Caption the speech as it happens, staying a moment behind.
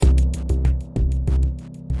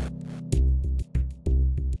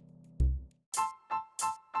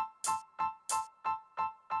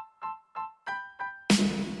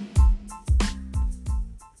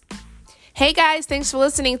Hey guys, thanks for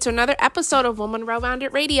listening to another episode of Woman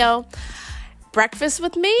Well-Rounded Radio. Breakfast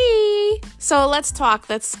with me. So let's talk.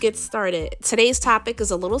 Let's get started. Today's topic is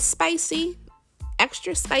a little spicy,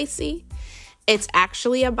 extra spicy. It's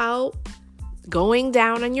actually about going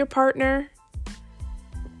down on your partner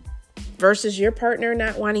versus your partner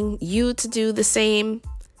not wanting you to do the same,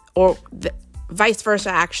 or vice versa,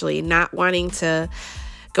 actually, not wanting to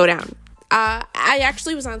go down. I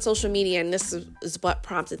actually was on social media, and this is what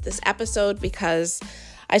prompted this episode, because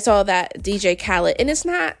I saw that DJ Khaled, and it's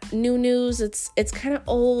not new news. It's kind of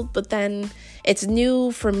old, but then it's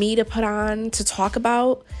new for me to put on to talk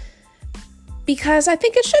about, because I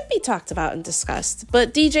think it should be talked about and discussed.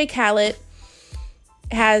 But DJ Khaled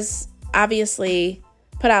has obviously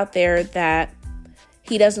put out there that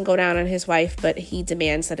he doesn't go down on his wife, but he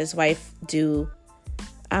demands that his wife do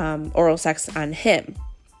oral sex on him.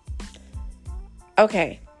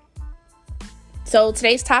 Okay, so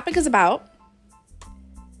today's topic is about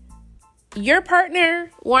your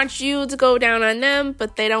partner wants you to go down on them,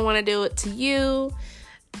 but they don't want to do it to you.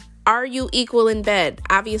 Are you equal in bed?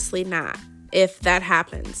 Obviously not, if that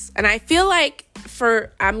happens. And I feel like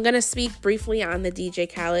I'm going to speak briefly on the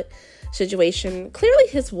DJ Khaled situation. Clearly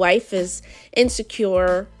his wife is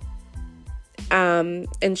insecure, and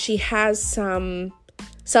she has some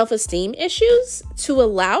self-esteem issues to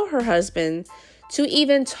allow her husband to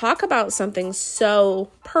even talk about something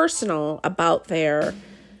so personal about their,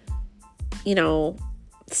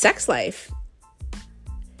 sex life,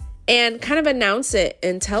 and kind of announce it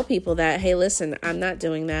and tell people that, hey, listen, I'm not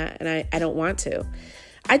doing that, and I don't want to.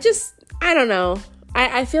 I don't know.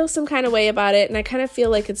 I feel some kind of way about it, and I kind of feel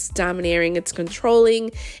like it's domineering, it's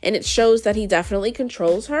controlling, and it shows that he definitely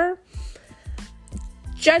controls her.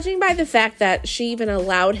 Judging by the fact that she even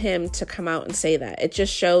allowed him to come out and say that, it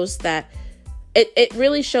just shows that it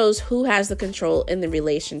really shows who has the control in the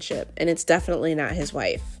relationship, and it's definitely not his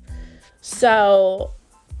wife. So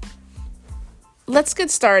let's get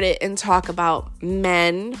started and talk about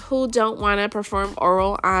men who don't want to perform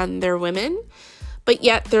oral on their women, but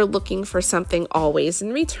yet they're looking for something always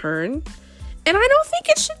in return. And I don't think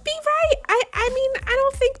it should be right. I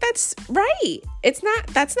don't think that's right.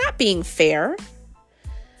 That's not being fair.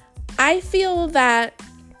 I feel that,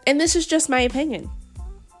 and this is just my opinion,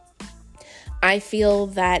 I feel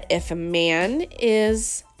that if a man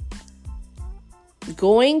is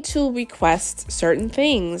going to request certain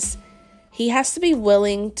things, he has to be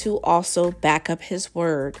willing to also back up his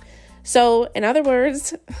word. So, in other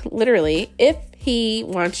words, literally, if he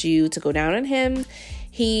wants you to go down on him,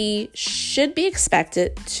 he should be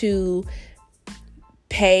expected to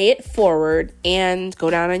pay it forward and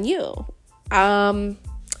go down on you.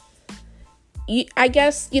 I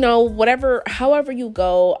guess, however you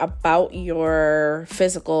go about your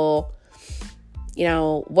physical,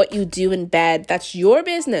 what you do in bed, that's your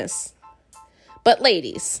business. But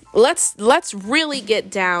ladies, let's really get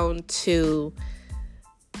down to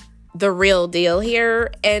the real deal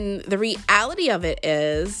here. And the reality of it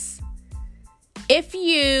is, if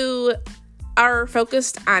you are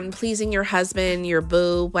focused on pleasing your husband, your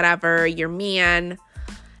boo, whatever, your man,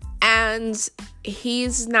 and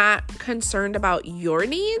he's not concerned about your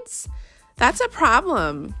needs, that's a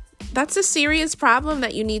problem. That's a serious problem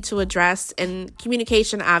that you need to address. And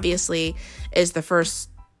communication, obviously, is the first,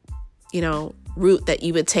 route that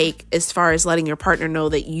you would take as far as letting your partner know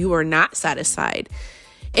that you are not satisfied.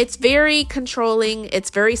 It's very controlling. It's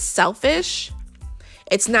very selfish.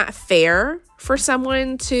 It's not fair for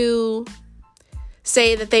someone to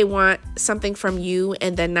say that they want something from you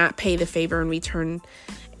and then not pay the favor in return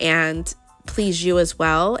and please you as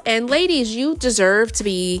well. And ladies, you deserve to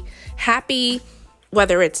be happy,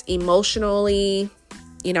 whether it's emotionally,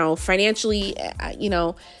 financially,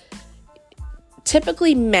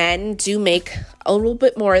 Typically men do make a little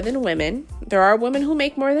bit more than women. There are women who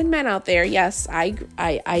make more than men out there. Yes, I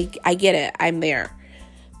get it. I'm there.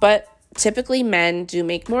 But typically men do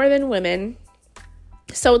make more than women.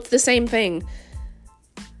 So it's the same thing.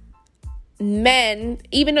 Men,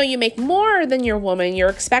 even though you make more than your woman, you're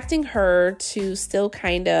expecting her to still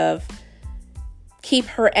kind of keep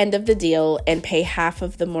her end of the deal and pay half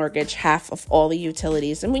of the mortgage, half of all the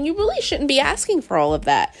utilities. And when you really shouldn't be asking for all of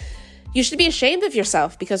that. You should be ashamed of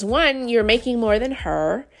yourself, because one, you're making more than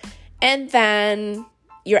her, and then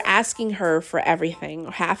you're asking her for everything,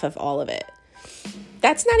 or half of all of it.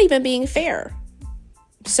 That's not even being fair.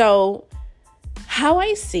 So how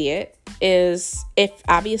I see it is, if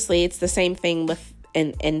obviously it's the same thing with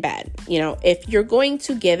in bed. If you're going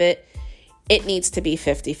to give it, it needs to be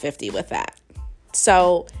 50-50 with that.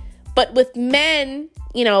 So, but with men,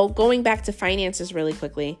 going back to finances really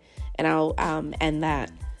quickly, and I'll end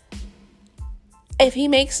that. If he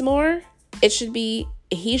makes more,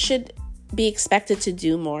 he should be expected to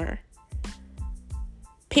do more.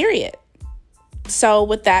 Period. So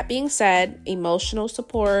with that being said, emotional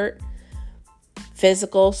support,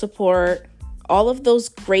 physical support, all of those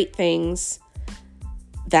great things,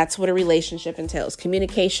 that's what a relationship entails.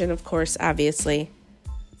 Communication, of course, obviously.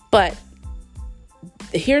 But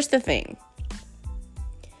here's the thing.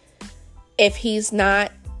 If he's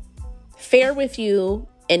not fair with you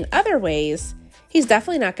in other ways, he's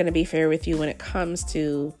definitely not going to be fair with you when it comes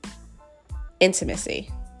to intimacy.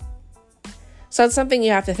 So it's something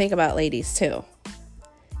you have to think about, ladies, too.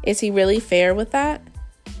 Is he really fair with that?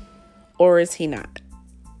 Or is he not?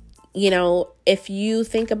 You know, if you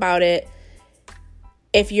think about it,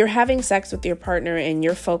 if you're having sex with your partner and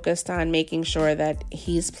you're focused on making sure that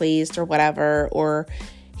he's pleased or whatever, or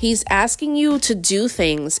he's asking you to do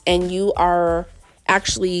things and you are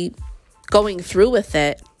actually going through with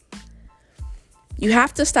it, you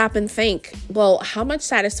have to stop and think, well, how much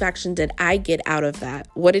satisfaction did I get out of that?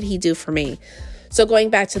 What did he do for me? So going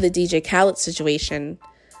back to the DJ Khaled situation,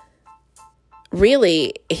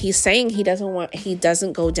 really, he's saying he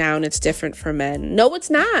doesn't go down. It's different for men. No, it's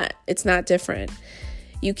not. It's not different.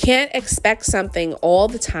 You can't expect something all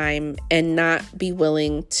the time and not be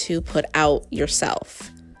willing to put out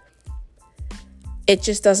yourself. It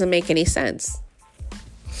just doesn't make any sense.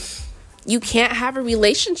 You can't have a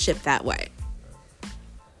relationship that way.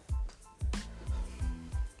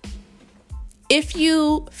 If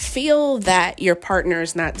you feel that your partner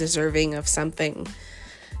is not deserving of something,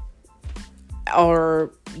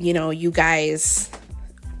 or, you know, you guys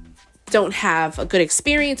don't have a good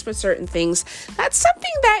experience with certain things, that's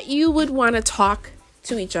something that you would want to talk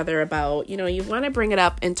to each other about. You know, you want to bring it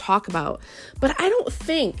up and talk about. But I don't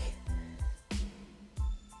think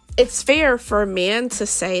it's fair for a man to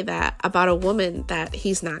say that about a woman, that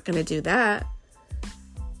he's not going to do that.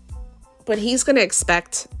 But he's going to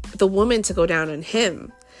expect the woman to go down on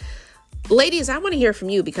him. Ladies, I want to hear from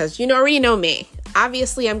you, because you already know me.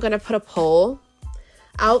 Obviously, I'm going to put a poll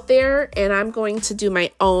out there, and I'm going to do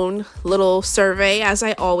my own little survey, as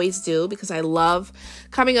I always do, because I love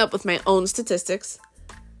coming up with my own statistics.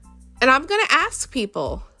 And I'm going to ask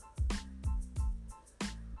people,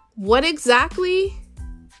 what exactly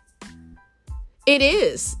it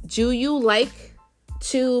is. Do you like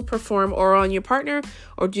to perform oral on your partner,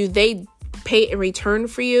 or do they pay in return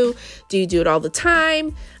for you? Do you do it all the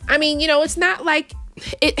time? I mean, you know, it's not like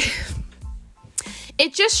it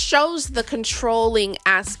just shows the controlling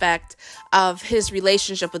aspect of his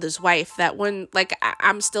relationship with his wife, that when, like,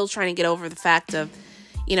 I'm still trying to get over the fact of,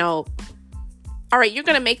 you know, all right, you're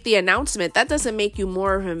going to make the announcement. That doesn't make you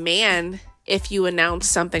more of a man if you announce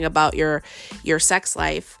something about your sex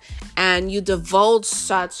life and you divulge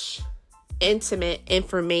such intimate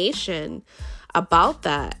information about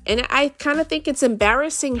that. And I kind of think it's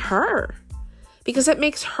embarrassing her, because it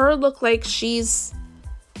makes her look like she's,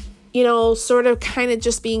 you know, sort of kind of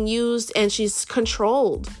just being used and she's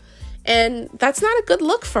controlled. And that's not a good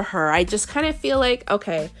look for her. I just kind of feel like,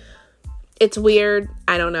 okay, it's weird.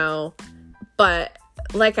 I don't know. But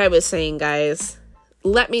like I was saying, guys,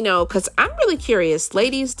 let me know, because I'm really curious.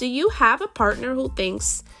 Ladies, do you have a partner who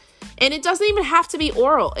thinks, and it doesn't even have to be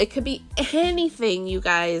oral, it could be anything you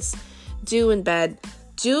guys do in bed.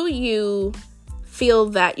 Do you feel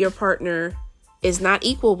that your partner is not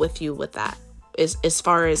equal with you with that, as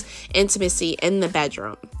far as intimacy in the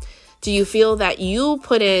bedroom? Do you feel that you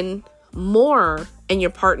put in more and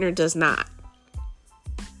your partner does not?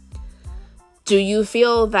 Do you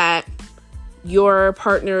feel that your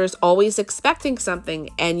partner is always expecting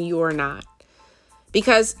something and you're not?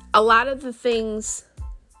 Because a lot of the things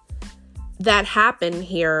that happen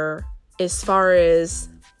here, as far as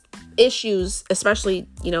issues, especially,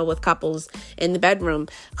 you know, with couples in the bedroom,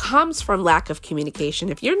 comes from lack of communication.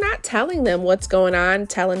 If you're not telling them what's going on,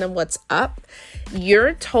 telling them what's up,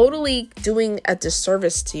 you're totally doing a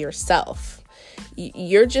disservice to yourself.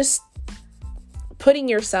 You're just putting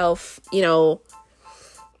yourself, you know,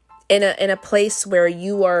 in a place where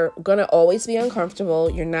you are going to always be uncomfortable.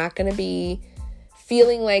 You're not going to be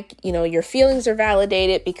feeling like, you know, your feelings are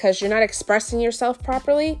validated because you're not expressing yourself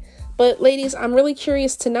properly. But ladies, I'm really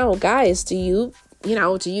curious to know, guys, do you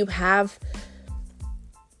have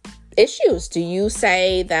issues? Do you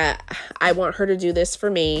say that I want her to do this for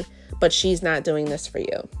me, but she's not doing this for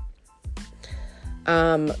you?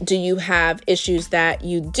 Do you have issues that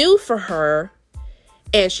you do for her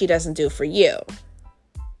and she doesn't do for you?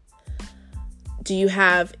 Do you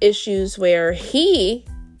have issues where he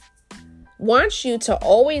wants you to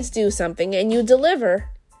always do something and you deliver,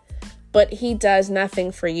 but he does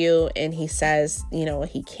nothing for you and he says, you know,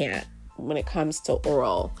 he can't when it comes to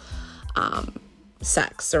oral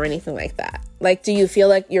sex or anything like that? Like, do you feel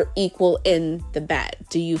like you're equal in the bed?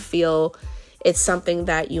 Do you feel it's something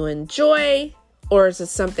that you enjoy, or is it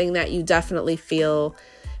something that you definitely feel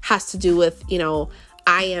has to do with,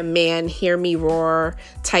 I am man, hear me roar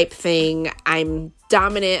type thing? I'm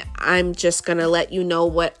dominant. I'm just going to let you know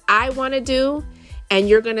what I want to do. And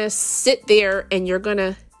you're going to sit there and you're going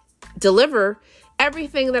to deliver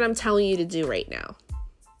everything that I'm telling you to do right now.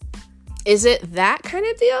 Is it that kind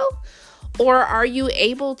of deal? Or are you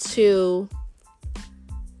able to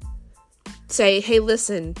say, hey,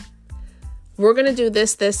 listen, we're going to do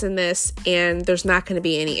this, this, and this, and there's not going to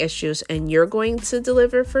be any issues, and you're going to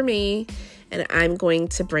deliver for me, and I'm going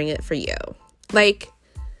to bring it for you? Like,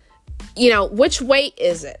 which way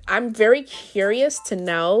is it? I'm very curious to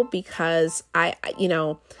know, because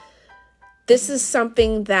this is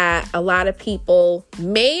something that a lot of people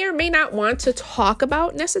may or may not want to talk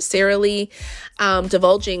about necessarily,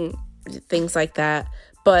 divulging things like that.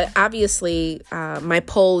 But obviously, my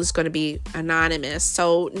poll is going to be anonymous,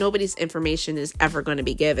 so nobody's information is ever going to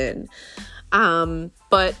be given.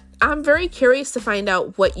 But I'm very curious to find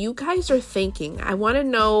out what you guys are thinking. I want to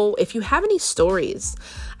know if you have any stories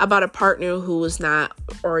about a partner who was not,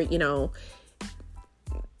 or, your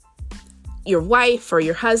wife or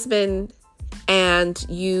your husband, and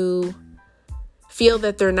you feel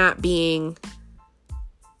that they're not being,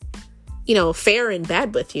 fair in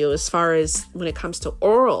bed with you as far as when it comes to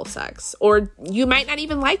oral sex. Or you might not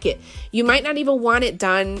even like it. You might not even want it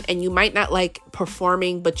done, and you might not like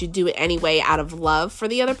performing, but you do it anyway out of love for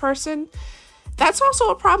the other person. That's also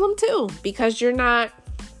a problem too, because you're not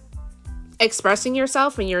expressing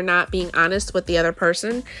yourself and you're not being honest with the other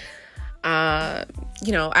person.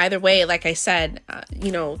 Either way, like I said,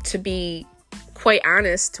 to be quite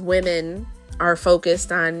honest, women are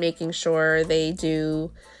focused on making sure they do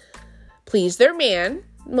please their man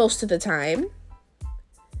most of the time,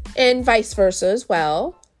 and vice versa as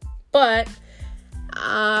well. But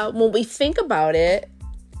when we think about it,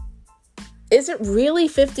 is it really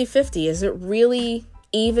 50-50? Is it really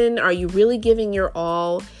even? Are you really giving your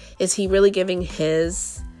all? Is he really giving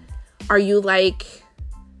his? Are you like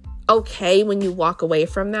okay when you walk away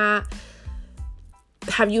from that?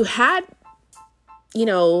 Have you had,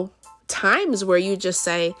 times where you just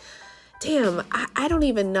say, damn, I don't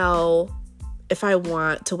even know if I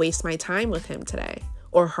want to waste my time with him today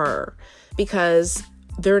or her, because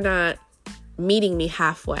they're not meeting me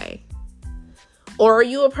halfway? Or are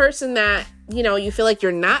you a person that, you feel like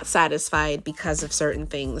you're not satisfied because of certain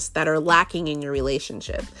things that are lacking in your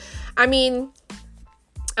relationship? I mean,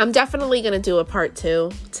 I'm definitely going to do a part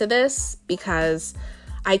 2 to this, because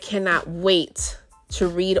I cannot wait to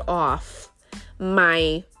read off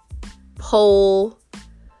my poll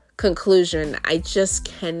conclusion. I just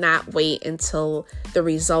cannot wait until the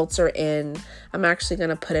results are in. I'm actually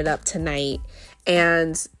going to put it up tonight,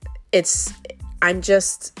 and I'm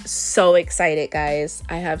just so excited, guys.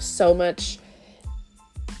 I have so much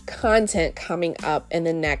content coming up in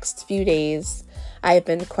the next few days. I've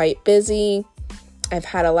been quite busy. I've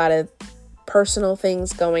had a lot of personal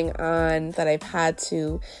things going on that I've had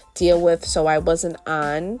to deal with, so I wasn't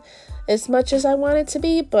on as much as I wanted to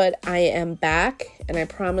be, but I am back, and I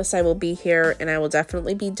promise I will be here, and I will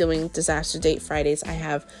definitely be doing Disaster Date Fridays. I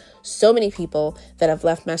have so many people that have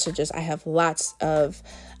left messages. I have lots of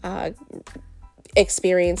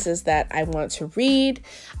experiences that I want to read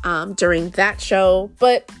during that show.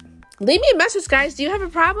 But leave me a message, guys. Do you have a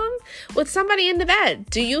problem with somebody in the bed?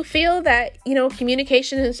 Do you feel that,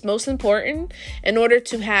 communication is most important in order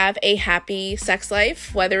to have a happy sex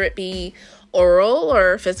life, whether it be oral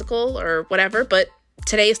or physical or whatever? But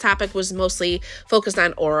today's topic was mostly focused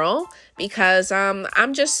on oral, because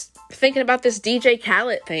I'm just thinking about this DJ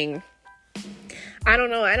Khaled thing. I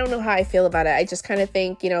don't know how I feel about it. I just kind of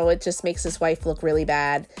think, it just makes his wife look really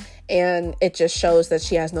bad. And it just shows that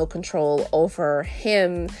she has no control over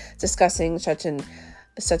him discussing such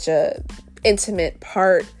a intimate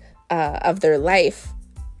part of their life,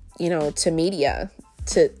 to media,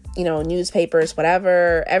 to, newspapers,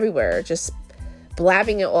 whatever, everywhere, just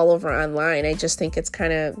blabbing it all over online. I just think it's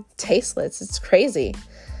kind of tasteless. It's crazy.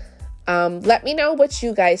 Let me know what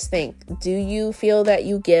you guys think. Do you feel that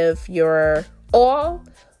you give your all,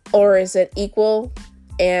 or is it equal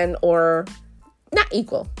or not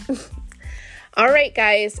equal? All right,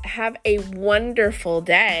 guys, have a wonderful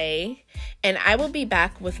day, and I will be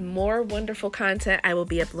back with more wonderful content. I will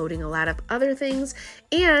be uploading a lot of other things,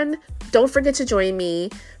 and don't forget to join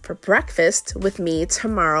me for breakfast with me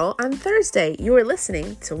tomorrow on Thursday. You are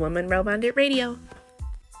listening to Woman Well Bonded Radio.